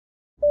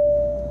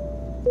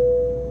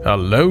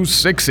Hello,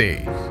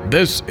 Sixy.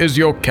 This is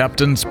your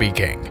captain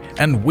speaking,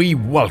 and we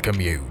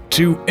welcome you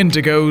to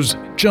indiGo's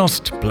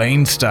Just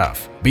Plain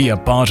Stuff. Be a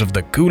part of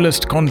the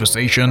coolest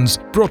conversations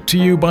brought to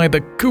you by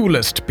the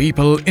coolest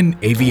people in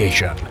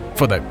aviation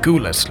for the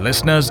coolest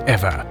listeners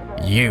ever,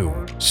 you.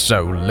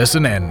 So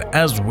listen in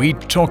as we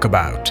talk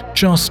about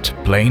just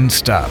plain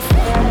stuff.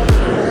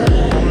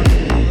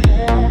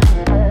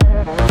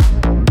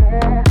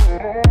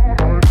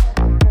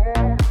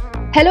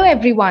 Hello,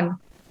 everyone.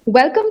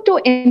 Welcome to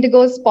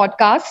indiGo's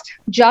podcast,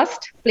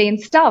 Just Plain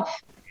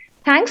Stuff.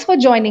 Thanks for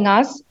joining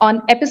us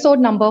on episode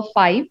number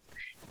 5.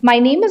 My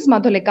name is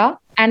Madhulika,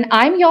 and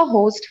I'm your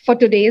host for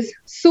today's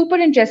super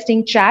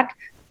interesting chat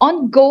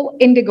on Go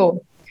indiGo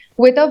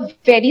with a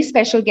very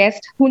special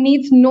guest who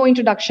needs no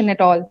introduction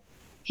at all.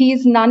 He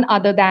is none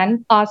other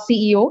than our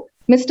CEO,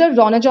 Mr.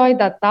 Ronojoy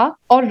Dutta,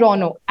 or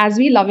Rono, as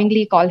we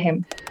lovingly call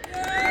him.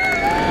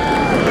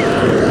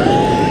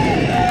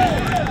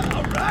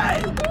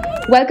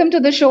 Welcome to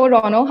the show,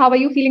 Rono. How are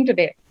you feeling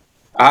today?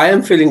 I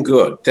am feeling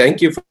good.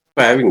 Thank you for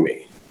having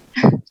me.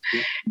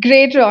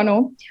 Great,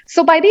 Rono.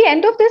 So, by the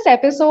end of this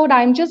episode,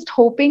 I'm just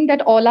hoping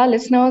that all our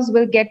listeners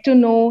will get to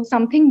know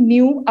something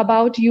new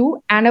about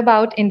you and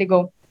about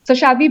indiGo. So,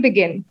 shall we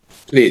begin?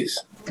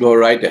 Please go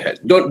right ahead.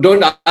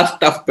 Don't ask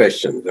tough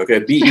questions. Okay,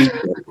 be easy.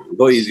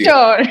 Go easy.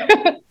 Sure.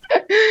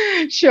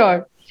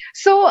 Sure.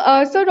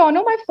 So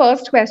Rono, my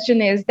first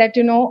question is that,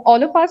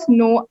 all of us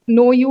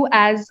know you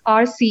as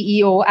our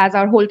CEO, as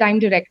our whole-time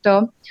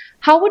director.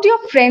 How would your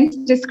friends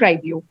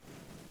describe you?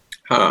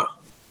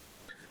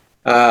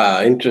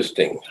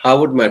 Interesting.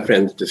 How would my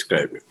friends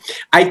describe me?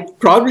 I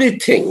probably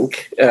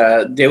think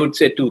they would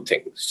say two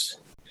things.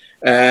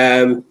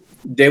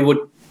 They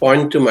would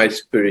point to my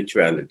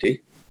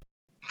spirituality.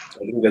 I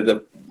think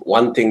there's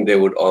one thing they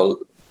would all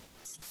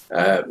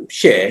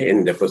share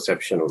in their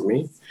perception of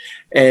me.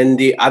 And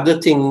the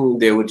other thing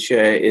they would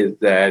share is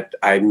that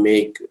I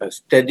make a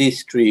steady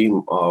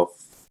stream of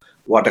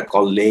what I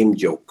call lame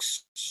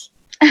jokes.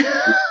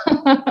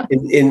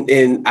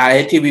 in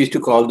IIT, we used to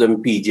call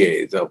them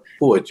PJs, or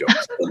poor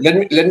jokes.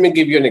 Let me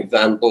give you an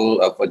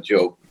example of a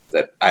joke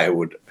that I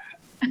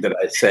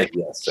said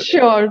yesterday.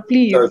 Sure,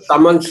 please. So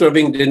someone's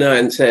serving dinner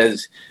and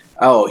says,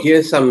 "Oh,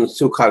 here's some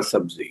sukha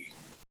sabzi,"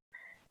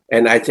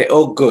 and I say,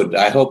 "Oh, good.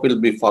 I hope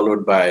it'll be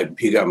followed by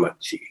bhiga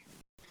machi."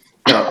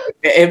 Now,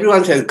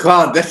 everyone says,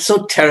 "God, that's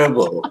so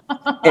terrible."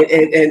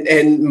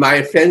 and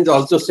my friends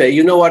also say,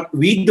 "You know what?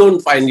 We don't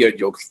find your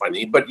jokes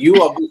funny, but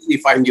you obviously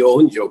find your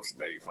own jokes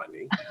very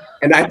funny."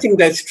 And I think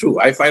that's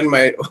true. I find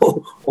my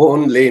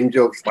own lame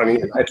jokes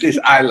funny. At least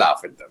I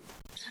laugh at them.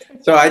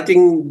 So I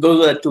think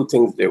those are two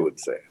things they would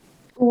say.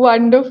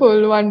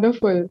 Wonderful,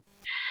 wonderful.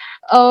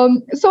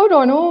 So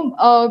Rono,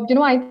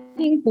 I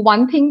think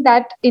one thing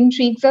that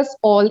intrigues us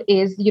all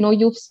is,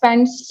 you've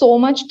spent so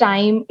much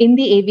time in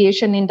the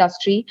aviation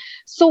industry.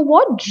 So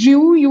what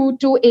drew you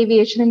to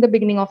aviation in the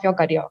beginning of your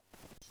career?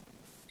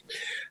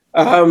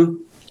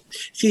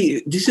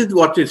 See, this is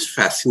what is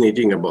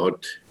fascinating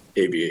about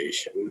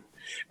aviation.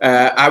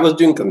 I was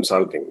doing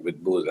consulting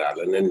with Booz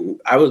Allen,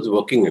 and I was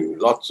working in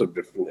lots of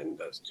different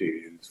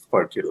industries,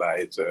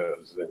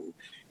 fertilizers and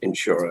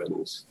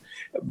insurance.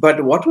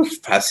 But what was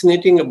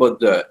fascinating about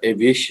the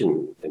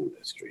aviation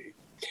industry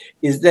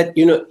is that,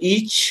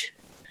 each,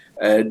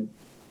 I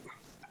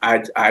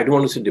don't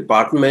want to say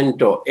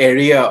department or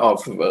area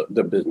of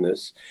the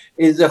business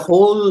is a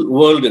whole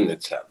world in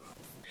itself.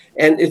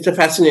 And it's a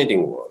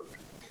fascinating world.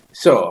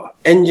 So,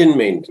 engine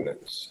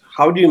maintenance.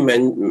 How do you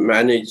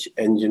manage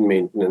engine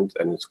maintenance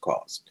and its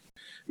cost?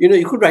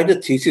 You could write a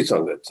thesis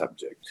on that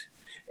subject.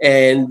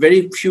 And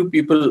very few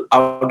people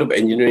out of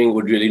engineering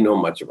would really know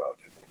much about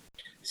it.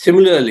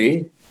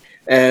 Similarly,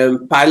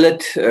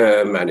 pilot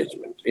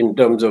management in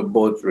terms of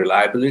both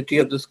reliability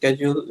of the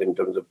schedule, in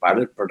terms of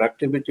pilot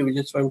productivity, which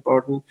is so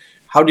important.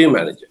 How do you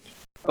manage it?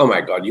 Oh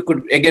my God, you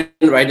could again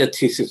write a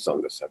thesis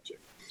on the subject.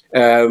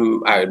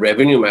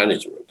 Revenue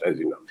management, as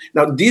you know.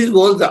 Now, these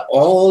worlds are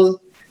all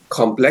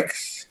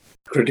complex,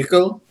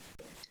 critical,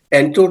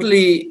 and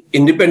totally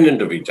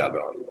independent of each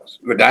other almost.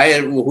 But I,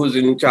 who's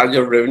in charge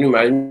of revenue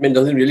management,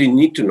 doesn't really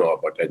need to know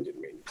about engine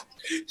maintenance.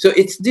 So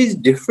it's these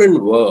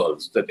different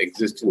worlds that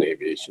exist in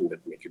aviation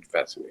that make it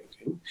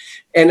fascinating.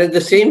 And at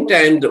the same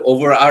time, the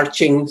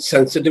overarching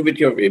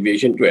sensitivity of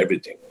aviation to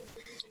everything.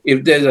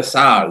 If there's a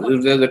SARS,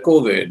 if there's a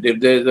COVID, if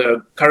there's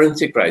a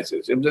currency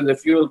crisis, if there's a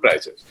fuel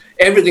crisis,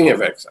 everything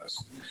affects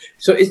us.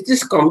 So it's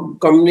this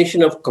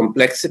combination of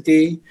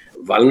complexity,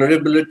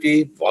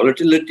 vulnerability,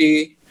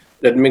 volatility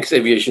that makes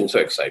aviation so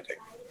exciting.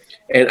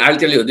 And I'll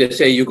tell you, they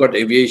say you got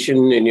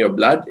aviation in your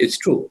blood. It's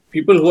true.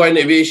 People who are in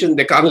aviation,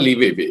 they can't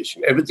leave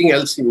aviation. Everything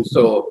else seems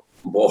so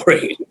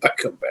boring by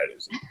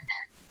comparison.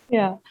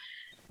 Yeah,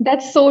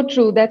 that's so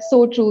true. That's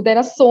so true. There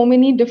are so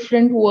many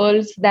different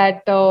worlds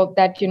that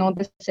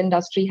this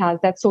industry has.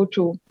 That's so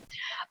true.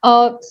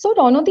 So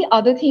Rono, the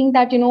other thing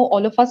that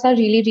all of us are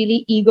really,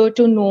 really eager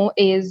to know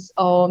is,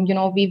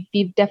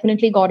 we've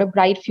definitely got a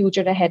bright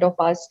future ahead of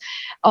us.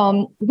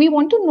 We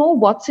want to know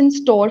what's in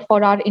store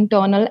for our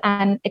internal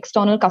and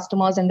external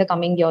customers in the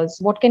coming years.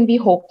 What can we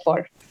hope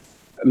for?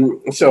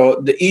 So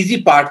the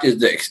easy part is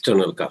the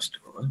external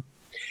customer.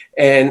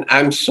 And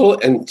I'm so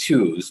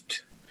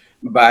enthused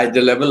by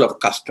the level of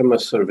customer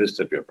service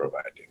that we're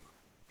providing.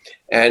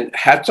 And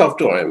hats off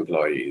to our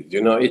employees.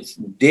 It's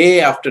day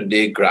after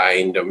day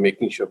grind of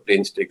making sure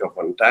planes take off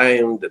on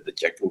time, that the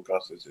check-in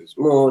process is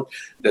smooth,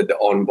 that the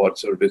onboard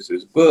service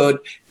is good.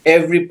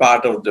 Every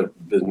part of the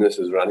business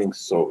is running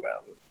so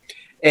well.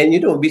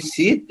 And, we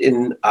see it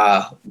in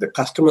the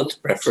customer's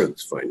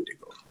preference for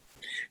indiGo.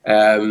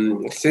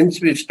 Since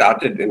we've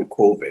started in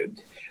COVID,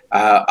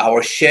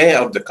 our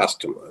share of the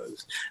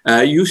customers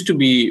used to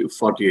be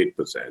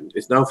 48%.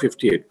 It's now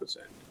 58%.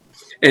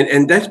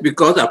 And that's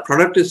because our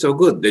product is so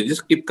good. They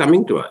just keep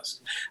coming to us.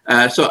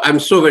 So I'm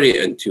so very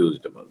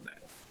enthused about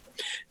that.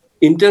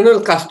 Internal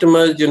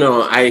customers,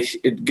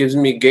 it gives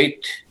me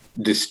great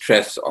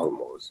distress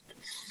almost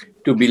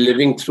to be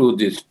living through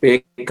these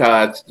pay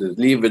cuts, this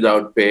leave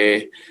without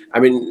pay. I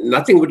mean,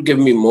 nothing would give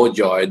me more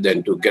joy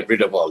than to get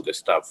rid of all this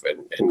stuff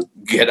and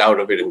get out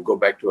of it and go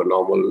back to a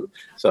normal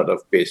sort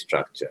of pay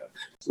structure.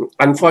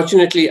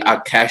 Unfortunately, our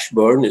cash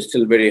burn is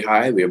still very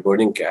high. We are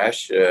burning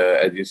cash,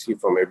 as you see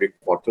from every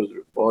quarter's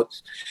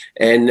reports.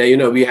 And,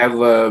 we have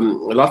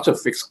lots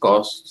of fixed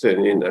costs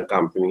in a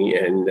company,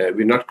 and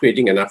we're not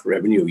creating enough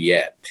revenue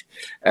yet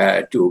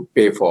to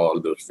pay for all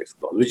those fixed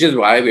costs, which is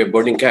why we are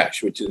burning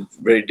cash, which is a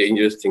very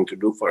dangerous thing to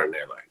do for an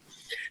airline.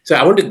 So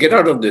I want to get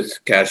out of this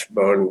cash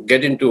burn,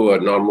 get into a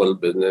normal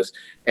business,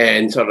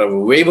 and sort of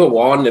wave a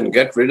wand and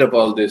get rid of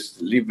all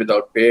this leave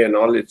without pay and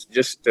all. It's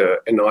just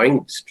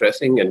annoying,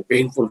 distressing, and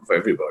painful for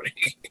everybody.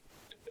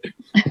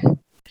 Yeah.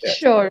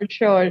 Sure.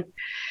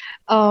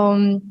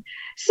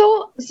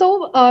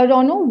 So,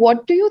 Rono,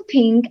 what do you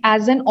think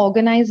as an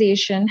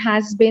organization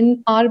has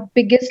been our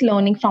biggest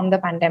learning from the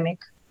pandemic?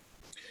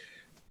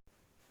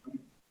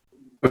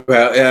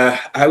 Well,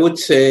 I would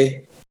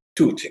say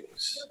two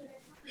things.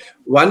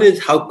 One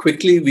is how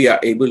quickly we are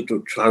able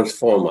to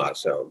transform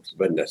ourselves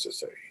when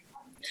necessary.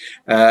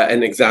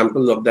 An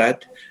example of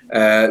that,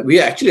 we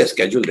are actually a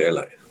scheduled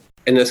airline.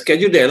 And a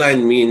scheduled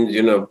airline means,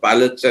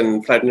 pilots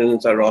and flight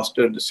attendants are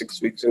rostered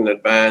 6 weeks in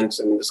advance,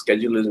 and the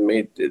schedule is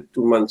made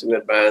 2 months in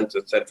advance,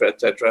 etc.,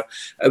 etc.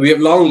 We have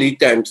long lead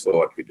times for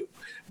what we do.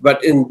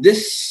 But in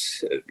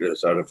this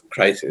sort of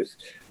crisis,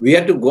 we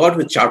had to go out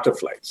with charter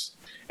flights.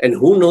 And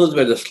who knows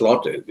where the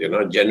slot is?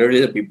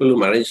 Generally the people who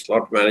manage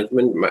slot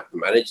management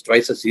manage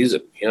twice a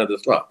season, the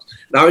slots.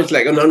 Now it's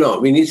like, oh, no,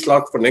 we need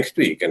slots for next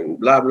week and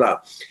blah, blah.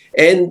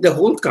 And the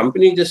whole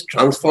company just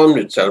transformed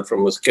itself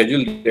from a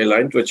scheduled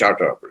airline to a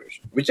charter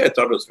operation, which I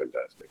thought was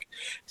fantastic.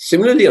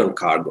 Similarly on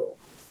cargo.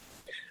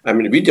 I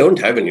mean, we don't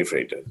have any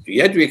freighters,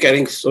 yet we're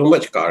carrying so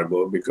much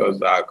cargo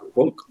because our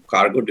whole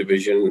cargo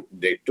division,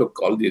 they took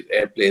all these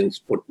airplanes,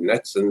 put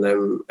nets in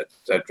them,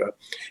 etc.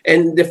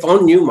 And they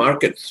found new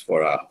markets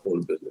for our whole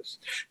business.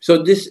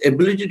 So this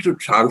ability to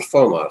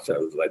transform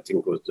ourselves, I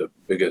think, was the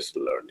biggest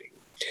learning.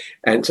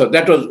 And so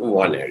that was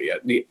one area.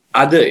 The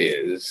other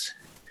is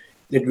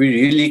that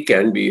we really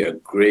can be a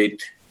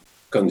great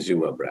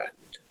consumer brand.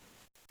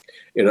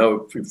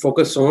 We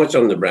focus so much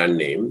on the brand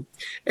name,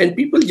 and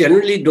people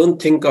generally don't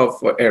think of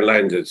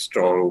airlines as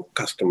strong,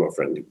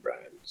 customer-friendly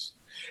brands.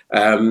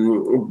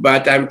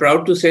 But I'm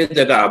proud to say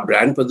that our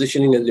brand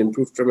positioning has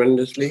improved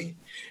tremendously.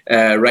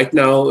 Right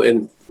now,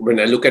 when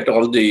I look at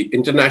all the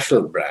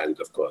international brands,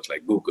 of course,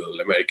 like Google,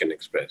 American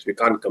Express, we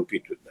can't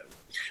compete with them.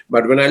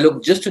 But when I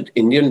look just at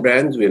Indian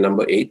brands, we're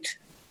number 8.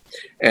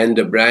 And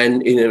the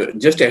brand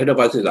just ahead of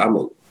us is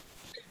Amul.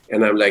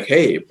 And I'm like,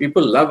 hey,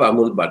 people love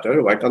Amul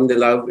butter. Why can't they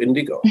love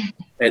indiGo?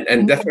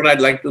 And that's what I'd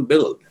like to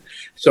build.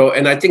 So,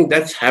 and I think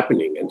that's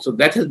happening. And so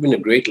that has been a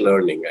great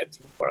learning, I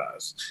think, for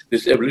us.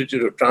 This ability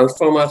to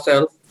transform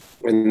ourselves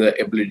and the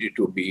ability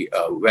to be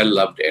a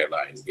well-loved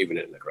airline, even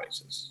in a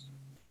crisis.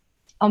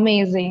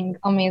 Amazing.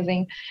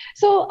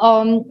 So,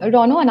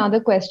 Rono, another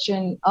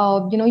question.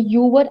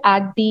 You were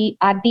at the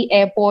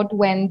airport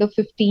when the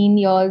 15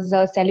 years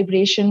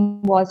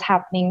celebration was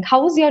happening.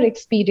 How was your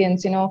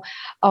experience?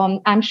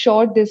 I'm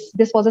sure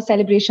this was a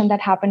celebration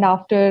that happened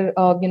after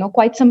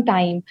quite some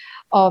time.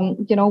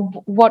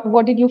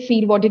 What did you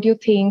feel? What did you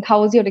think?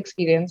 How was your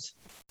experience?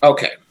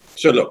 Okay.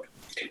 So look,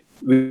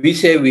 we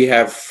say we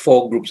have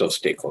 4 groups of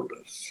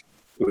stakeholders.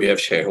 We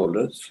have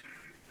shareholders.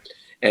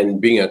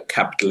 And being a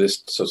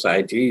capitalist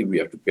society, we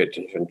have to pay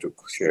attention to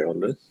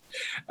shareholders.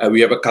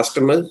 We have our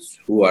customers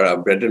who are our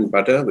bread and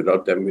butter.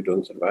 Without them, we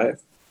don't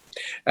survive.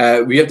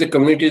 We have the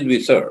communities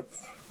we serve,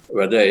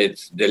 whether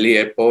it's Delhi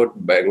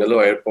Airport,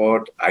 Bangalore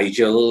Airport,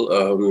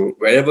 Aichel,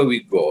 wherever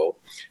we go,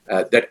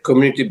 that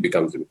community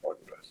becomes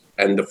important to us.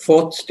 And the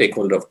 4th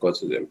stakeholder, of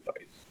course, is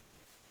employees.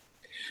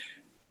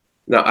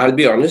 Now, I'll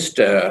be honest,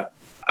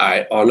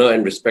 I honor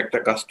and respect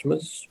our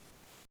customers.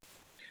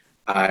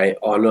 I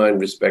honor and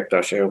respect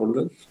our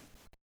shareholders.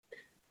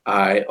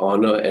 I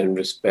honor and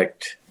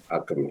respect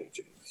our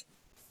communities.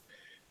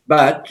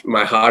 But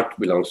my heart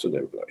belongs to the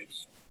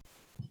employees.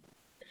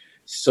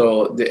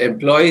 So the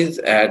employees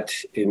at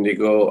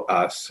indiGo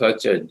are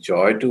such a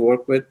joy to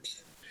work with.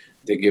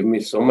 They give me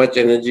so much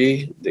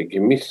energy. They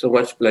give me so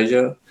much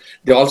pleasure.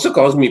 They also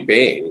cause me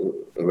pain.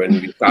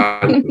 when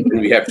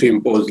we have to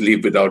impose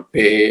leave without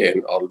pay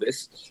and all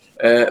this.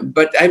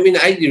 But I mean,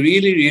 I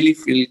really, really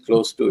feel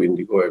close to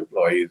indiGo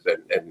employees.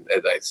 And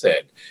as I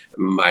said,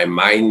 my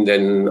mind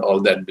and all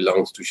that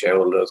belongs to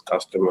shareholders,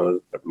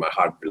 customers, but my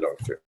heart belongs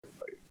to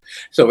employees.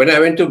 So when I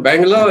went to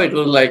Bangalore, it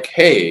was like,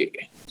 hey,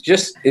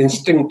 just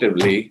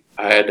instinctively,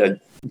 I had a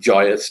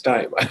joyous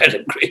time. I had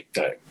a great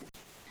time.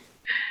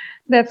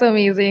 That's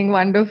amazing.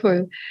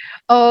 Wonderful.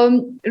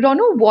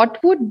 Rono, what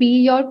would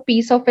be your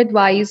piece of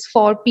advice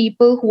for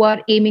people who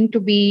are aiming to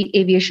be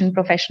aviation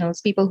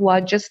professionals, people who are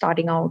just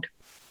starting out?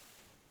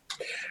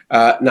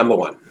 Number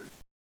one,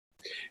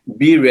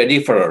 be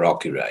ready for a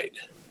rocky ride.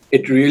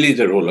 It really is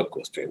a roller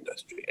coaster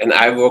industry. And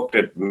I've worked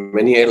at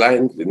many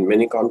airlines in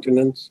many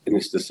continents, and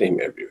it's the same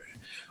everywhere.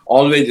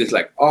 Always it's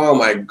like, oh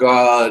my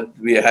God,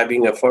 we are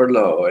having a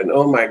furlough, and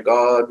oh my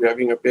God, we're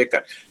having a pay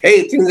cut.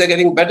 Hey, things are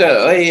getting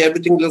better. Hey,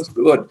 everything looks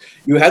good.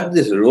 You have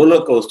this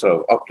roller coaster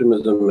of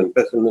optimism and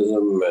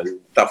pessimism and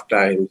tough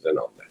times and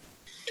all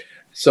that.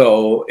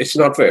 So it's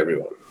not for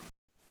everyone.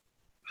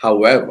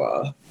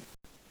 However,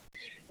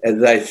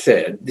 as I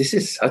said, this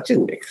is such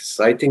an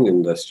exciting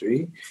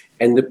industry,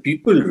 and the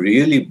people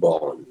really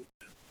bond.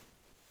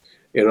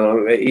 You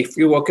know, if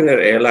you work in an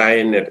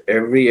airline, at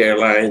every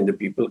airline, the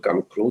people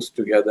come close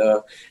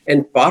together,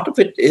 and part of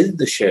it is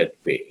the shared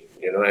pain.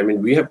 You know, I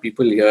mean, we have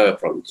people here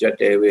from Jet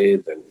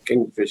Airways and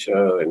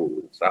Kingfisher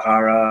and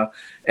Sahara,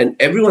 and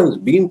everyone's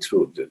been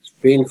through this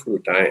painful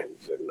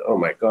times. And oh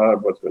my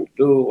God, what's going to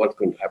do? What's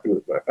going to happen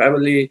with my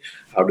family?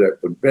 How do I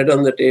put bread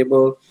on the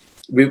table?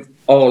 We've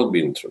all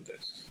been through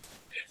this.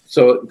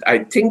 So I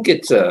think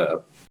it's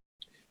a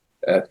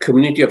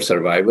community of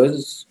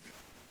survivors,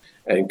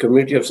 and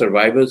community of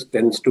survivors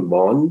tends to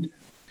bond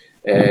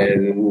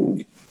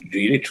and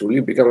really truly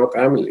become a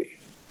family.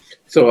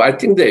 So I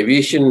think the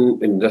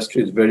aviation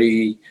industry is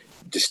very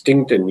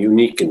distinct and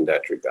unique in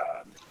that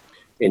regard,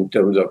 in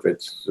terms of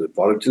its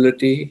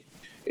volatility,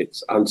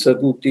 its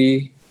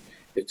uncertainty,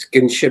 its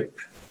kinship,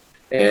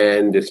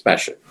 and its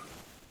passion.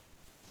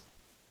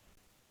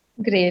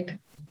 Great.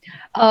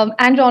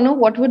 And Rono,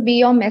 what would be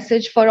your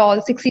message for all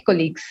 60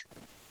 colleagues?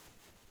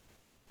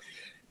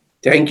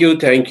 Thank you,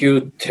 thank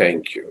you,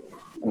 thank you.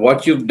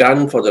 What you've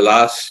done for the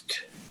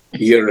last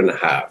year and a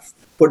half,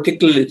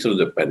 particularly through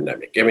the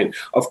pandemic. I mean,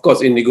 of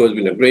course, indiGo has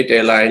been a great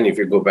airline. If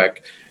you go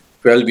back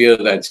 12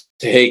 years, I'd say,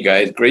 hey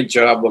guys, great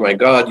job. Oh my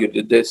God, you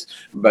did this.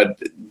 But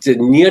the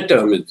near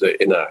term is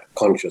in our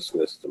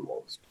consciousness the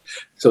most.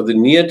 So the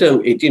near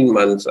term, 18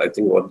 months, I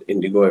think what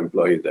indiGo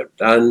employees have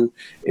done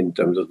in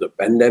terms of the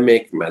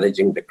pandemic,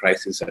 managing the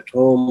crisis at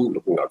home,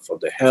 looking out for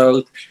the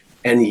health,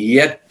 and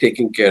yet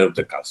taking care of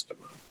the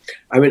customer.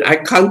 I mean, I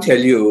can't tell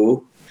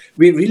you,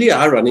 we really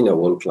are running a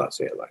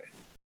world-class airline.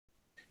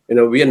 You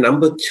know, we are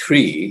number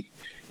 3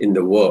 in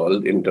the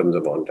world in terms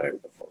of on-time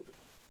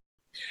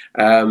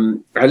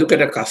performance. I look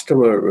at a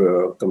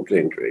customer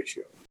complaint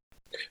ratio.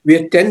 We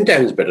are 10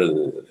 times better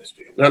than the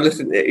industry. Now,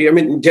 listen, I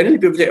mean, generally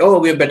people say, oh,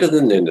 we're better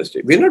than the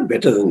industry. We're not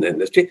better than the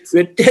industry.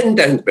 We're 10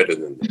 times better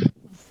than the industry.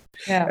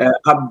 Yeah.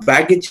 Our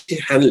baggage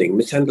handling,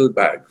 mishandled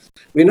bags,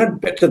 we're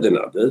not better than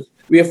others.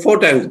 We are 4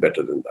 times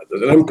better than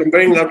others. And I'm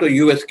comparing now to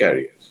US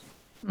carriers.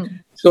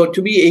 So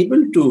to be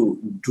able to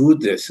do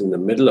this in the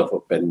middle of a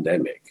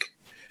pandemic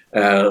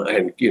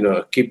and, you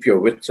know, keep your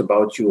wits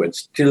about you and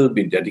still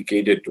be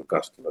dedicated to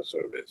customer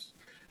service.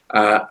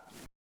 And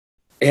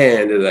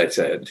as I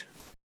said,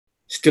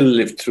 still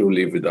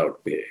live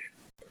without pay.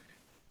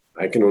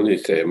 I can only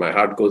say my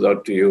heart goes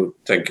out to you.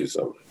 Thank you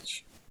so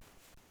much.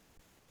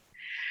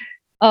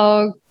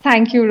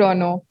 Thank you,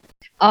 Rono.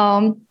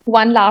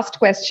 One last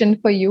question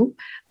for you.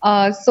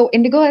 So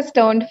indiGo has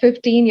turned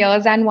 15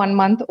 years and 1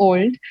 month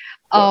old.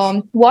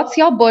 Yes. What's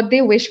your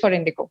birthday wish for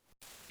indiGo?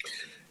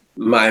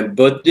 My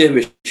birthday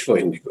wish for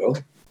indiGo,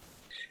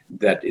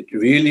 that it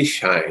really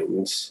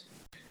shines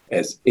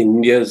as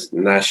India's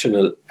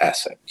national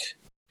asset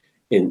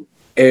in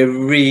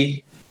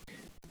every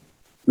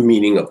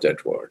meaning of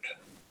that word,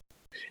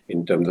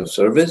 in terms of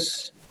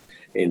service,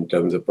 in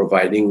terms of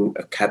providing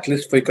a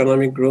catalyst for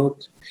economic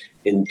growth,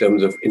 in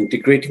terms of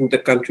integrating the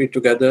country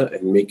together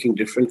and making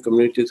different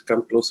communities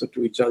come closer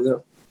to each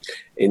other,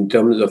 in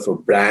terms of a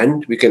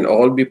brand we can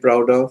all be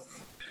proud of.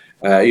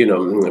 You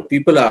know,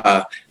 people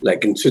are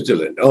like in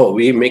Switzerland, oh,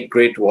 we make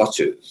great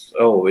watches.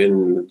 Oh,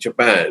 in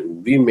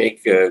Japan, we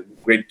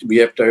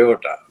have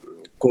Toyota.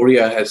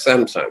 Korea has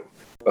Samsung.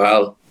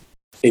 Well,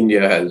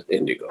 India has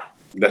indiGo.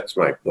 That's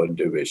my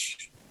birthday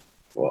wish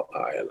for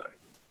our airline.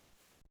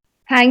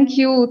 Thank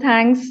you.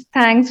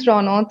 Thanks,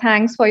 Rono.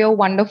 Thanks for your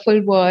wonderful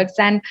words.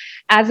 And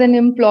as an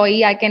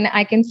employee, I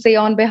can say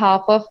on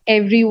behalf of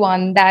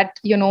everyone that,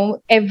 you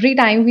know, every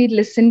time we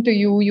listen to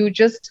you, you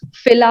just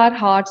fill our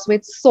hearts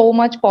with so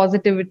much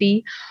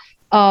positivity.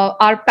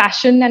 Our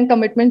passion and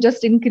commitment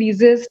just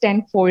increases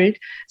tenfold.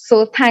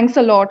 So thanks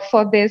a lot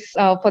for this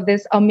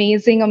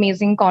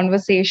amazing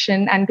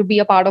conversation and to be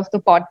a part of the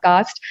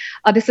podcast.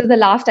 This is the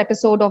last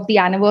episode of the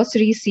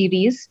anniversary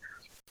series.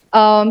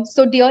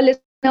 So dear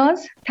listeners,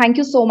 thank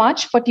you so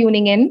much for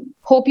tuning in.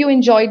 Hope you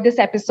enjoyed this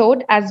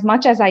episode as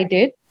much as I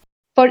did.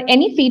 For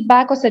any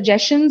feedback or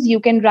suggestions,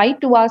 you can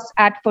write to us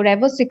at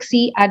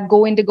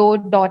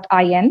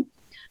forever60@goindigo.in.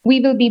 We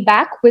will be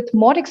back with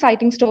more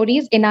exciting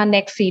stories in our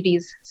next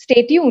series.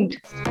 Stay tuned.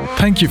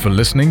 Thank you for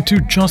listening to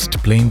Just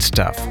Plain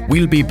Stuff.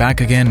 We'll be back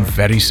again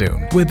very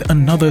soon with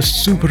another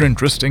super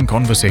interesting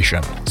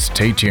conversation.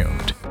 Stay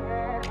tuned.